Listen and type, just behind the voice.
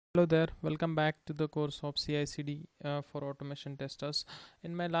Hello there, welcome back to the course of CICD for automation testers.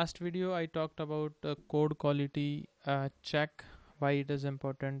 In my last video, I talked about code quality check, why it is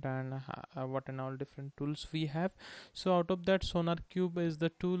important, and what and all different tools we have. So out of that, SonarQube is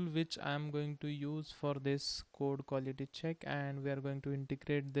the tool which I am going to use for this code quality check, and we are going to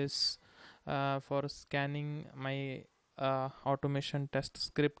integrate this for scanning my automation test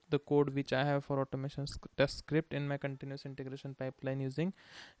script, the code which I have for automation test script in my continuous integration pipeline using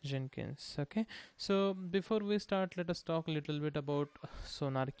Jenkins. Okay, so before we start, let us talk a little bit about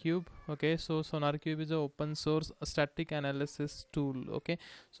SonarQube. Okay, so SonarQube is an open source static analysis tool. Okay,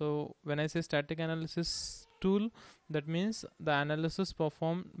 so when I say static analysis tool, that means the analysis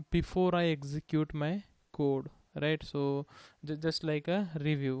performed before I execute my code, right? So just like a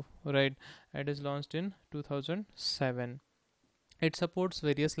review, right? It is launched in 2007. It supports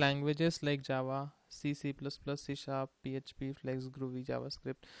various languages like Java, C, C++, C Sharp, PHP, Flex, Groovy,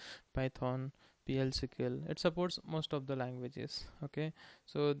 JavaScript, Python, PL/SQL. It supports most of the languages. Okay,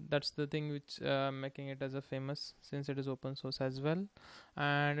 so that's the thing which making it as a famous, since it is open source as well,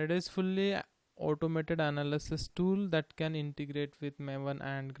 and it is fully automated analysis tool that can integrate with Maven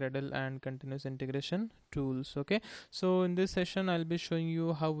and Gradle and continuous integration tools. Okay, so in this session I'll be showing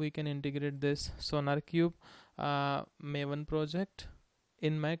you how we can integrate this SonarQube Maven project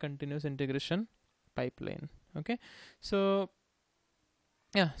in my continuous integration pipeline. Okay, so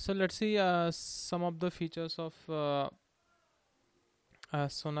yeah, so let's see some of the features of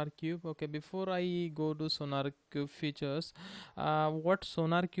SonarQube. Okay, before I go to SonarQube features, what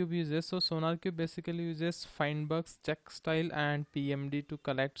SonarQube uses? So SonarQube basically uses find bugs, check style, and PMD to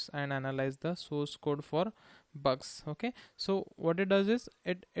collect and analyze the source code for bugs. Okay, so what it does is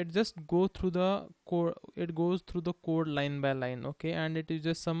it just go through the code. It goes through the code line by line. Okay, and it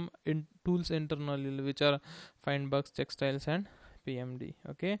uses some tools internally which are find bugs, check styles, and PMD.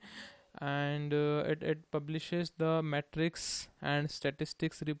 Okay, and it publishes the metrics and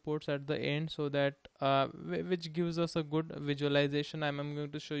statistics reports at the end, so that which gives us a good visualization. I'm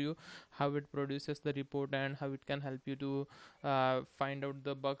going to show you how it produces the report and how it can help you to find out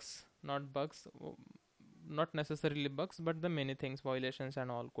the bugs, not necessarily bugs, but the many things, violations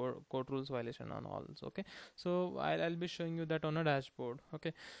and all, code rules violation and all. Okay, so I'll be showing you that on a dashboard.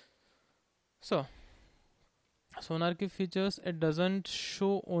 Okay, so SonarQube features, it doesn't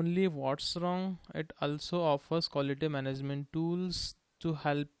show only what's wrong, it also offers quality management tools to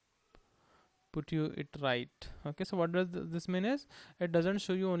help put you it right. Okay, so what does this mean is, it doesn't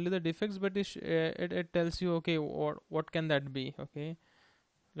show you only the defects, but it tells you, okay, what can that be. Okay,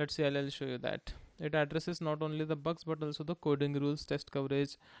 let's see, I'll show you that. It addresses not only the bugs but also the coding rules, test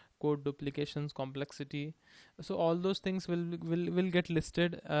coverage, code duplications, complexity. So all those things will get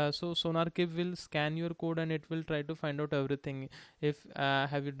listed. So SonarQube will scan your code and it will try to find out everything. If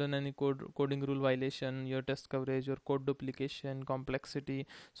have you done any coding rule violation, your test coverage, your code duplication, complexity.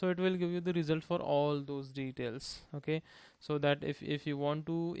 So it will give you the result for all those details. Okay, so that if you want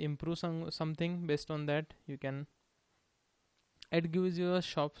to improve something based on that, you can. It gives you a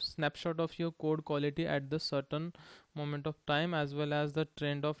snapshot of your code quality at the certain moment of time, as well as the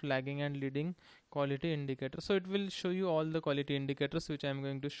trend of lagging and leading quality indicators. So it will show you all the quality indicators, which I am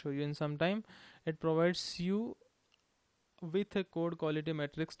going to show you in some time. It provides you with a code quality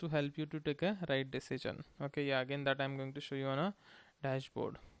metrics to help you to take a right decision. Okay, yeah, again that I'm going to show you on a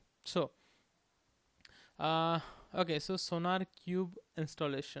dashboard. So okay, so SonarQube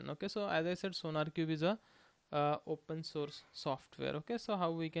installation. Okay, so as I said, SonarQube is a open source software. Okay, so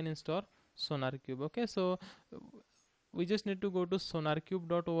how we can install SonarQube? Okay, so we just need to go to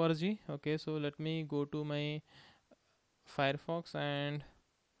sonarcube.org. Okay, so let me go to my Firefox and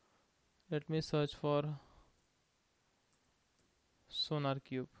let me search for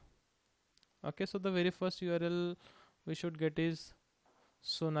SonarQube. Okay, so the very first URL we should get is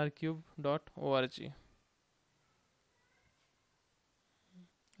sonarcube.org.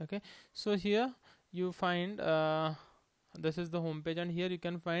 Okay, so here you find this is the home page, and here you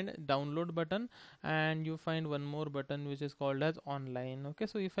can find download button, and you find one more button which is called as online. Okay,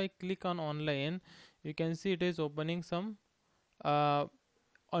 so if I click on online, you can see it is opening some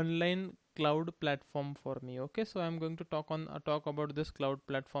online cloud platform for me. Okay, so I'm going to talk about this cloud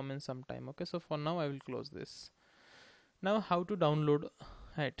platform in some time. Okay, so for now I will close this. Now how to download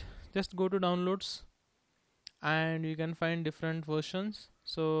it? Just go to downloads and you can find different versions.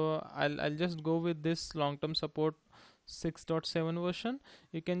 So I'll just go with this long-term support 6.7 version.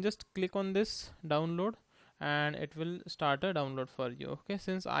 You can just click on this download and it will start a download for you. Okay,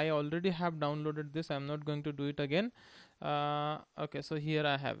 since I already have downloaded this, I'm not going to do it again. Okay, so here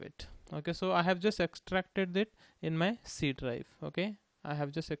I have it. Okay, so I have just extracted it in my C drive. Okay, I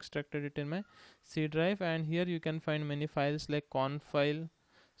have just extracted it in my C drive, and here you can find many files like conf file.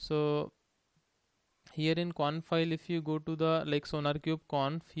 So here in conf file, if you go to the like SonarQube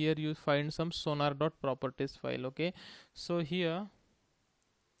conf, here you find some sonar.properties file. Okay, so here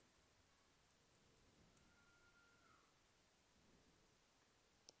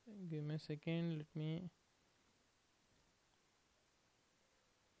give me a second, let me.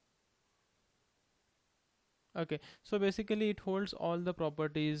 Okay, so basically it holds all the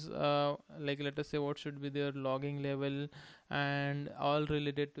properties, like let us say what should be their logging level and all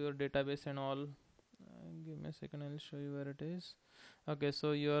related to your database and all. Give me a second, I'll show you where it is. Okay,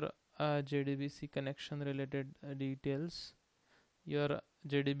 so your JDBC connection related details, your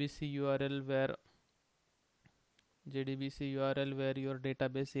JDBC URL where your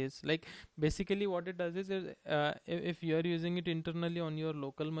database is. Like basically what it does is if you are using it internally on your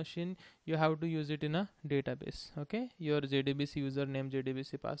local machine, you have to use it in a database. Okay, your JDBC username,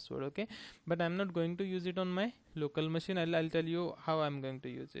 JDBC password. Okay, but I'm not going to use it on my local machine. I'll tell you how I'm going to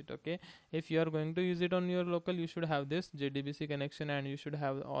use it. Okay, if you are going to use it on your local, you should have this JDBC connection and you should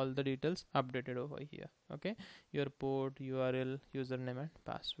have all the details updated over here. Okay, your port, URL, username and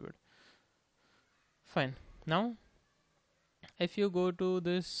password. Fine. Now if you go to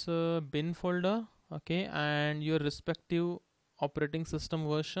this bin folder, okay, and your respective operating system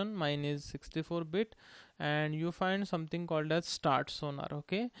version, mine is 64-bit, and you find something called as start sonar.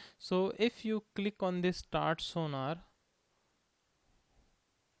 Okay, so if you click on this start sonar,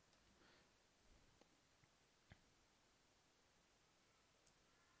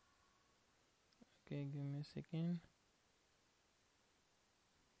 okay, give me a second.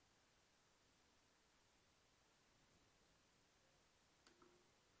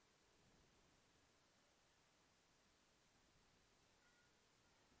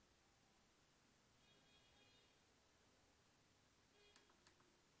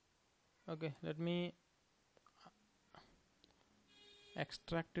 Okay, let me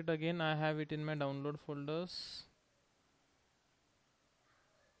extract it again. I have it in my download folders.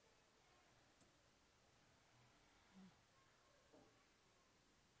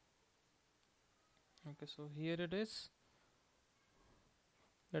 Okay, so here it is.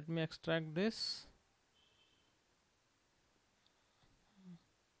 Let me extract this.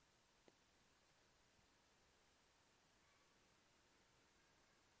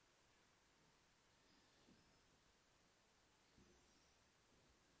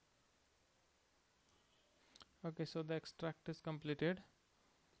 Okay, so the extract is completed.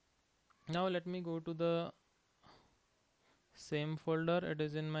 Now let me go to the same folder. It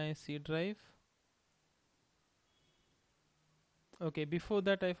is in my C drive. Okay, before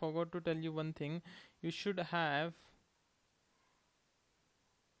that I forgot to tell you one thing. You should have,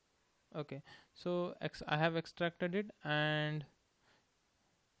 okay, so I have extracted it, and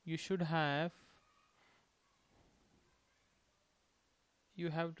you should have, you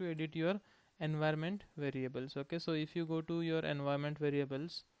have to edit your environment variables. Okay, so if you go to your environment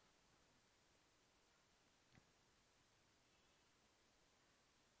variables,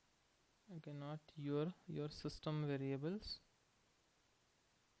 okay, not your system variables.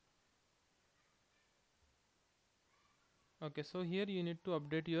 Okay, so here you need to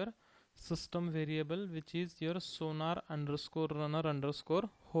update your system variable, which is your sonar underscore runner underscore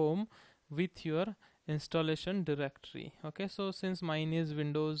home with your installation directory. Okay, so since mine is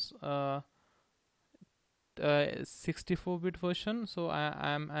Windows 64-bit version, so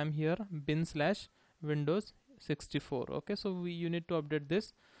I'm here bin / Windows 64. Okay, so you need to update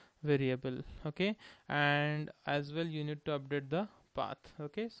this variable. Okay, and as well you need to update the path.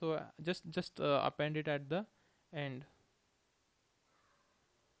 Okay, so just append it at the end.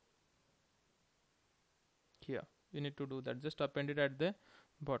 Here you need to do that, just append it at the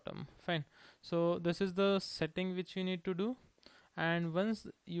bottom. Fine, so this is the setting which you need to do. And once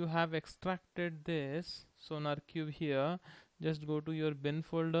you have extracted this SonarQube here, just go to your bin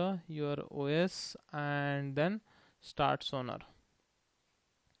folder, your OS, and then start sonar.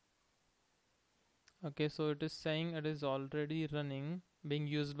 Okay, so it is saying it is already running, being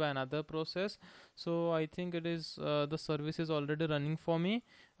used by another process. So I think it is the service is already running for me.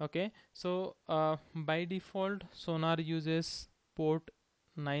 Okay, so by default sonar uses port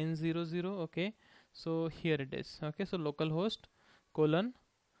 900. Okay, so here it is. Okay, so localhost colon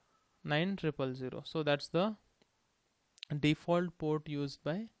 9000. So that's the default port used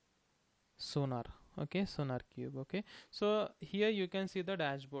by sonar. Okay, SonarQube. Okay, so here you can see the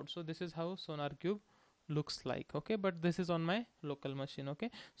dashboard. So this is how SonarQube looks like. Okay, but this is on my local machine. Okay,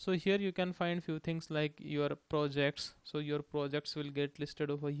 so here you can find few things like your projects. So your projects will get listed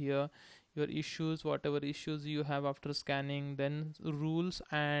over here. your issues, whatever issues you have after scanning, then rules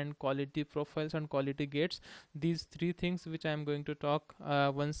and quality profiles and quality gates. These three things which I am going to talk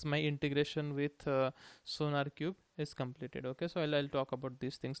once my integration with SonarQube is completed. Okay, so I'll talk about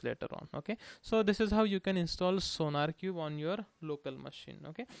these things later on. Okay, so this is how you can install SonarQube on your local machine.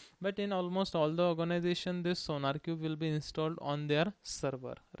 Okay, but in almost all the organization, this SonarQube will be installed on their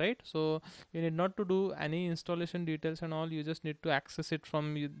server, right? So you need not to do any installation details and all, you just need to access it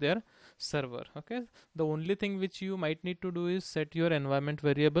from their server. Okay, the only thing which you might need to do is set your environment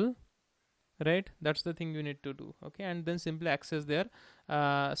variable, right? That's the thing you need to do. Okay, and then simply access their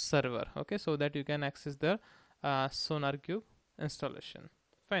server. Okay, so that you can access their SonarQube installation.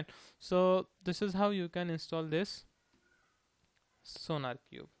 Fine, so this is how you can install this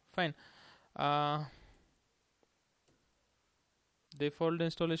SonarQube. Fine. Default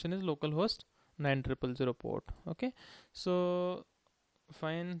installation is localhost 9000 port. Okay, so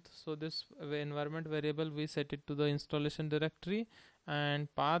fine, so this environment variable we set it to the installation directory, and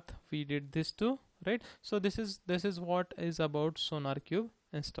path we did this too, right? So this is what is about SonarQube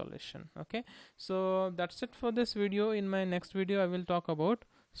installation. Okay, so that's it for this video. In my next video I will talk about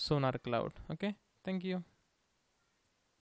Sonar Cloud. Okay, thank you.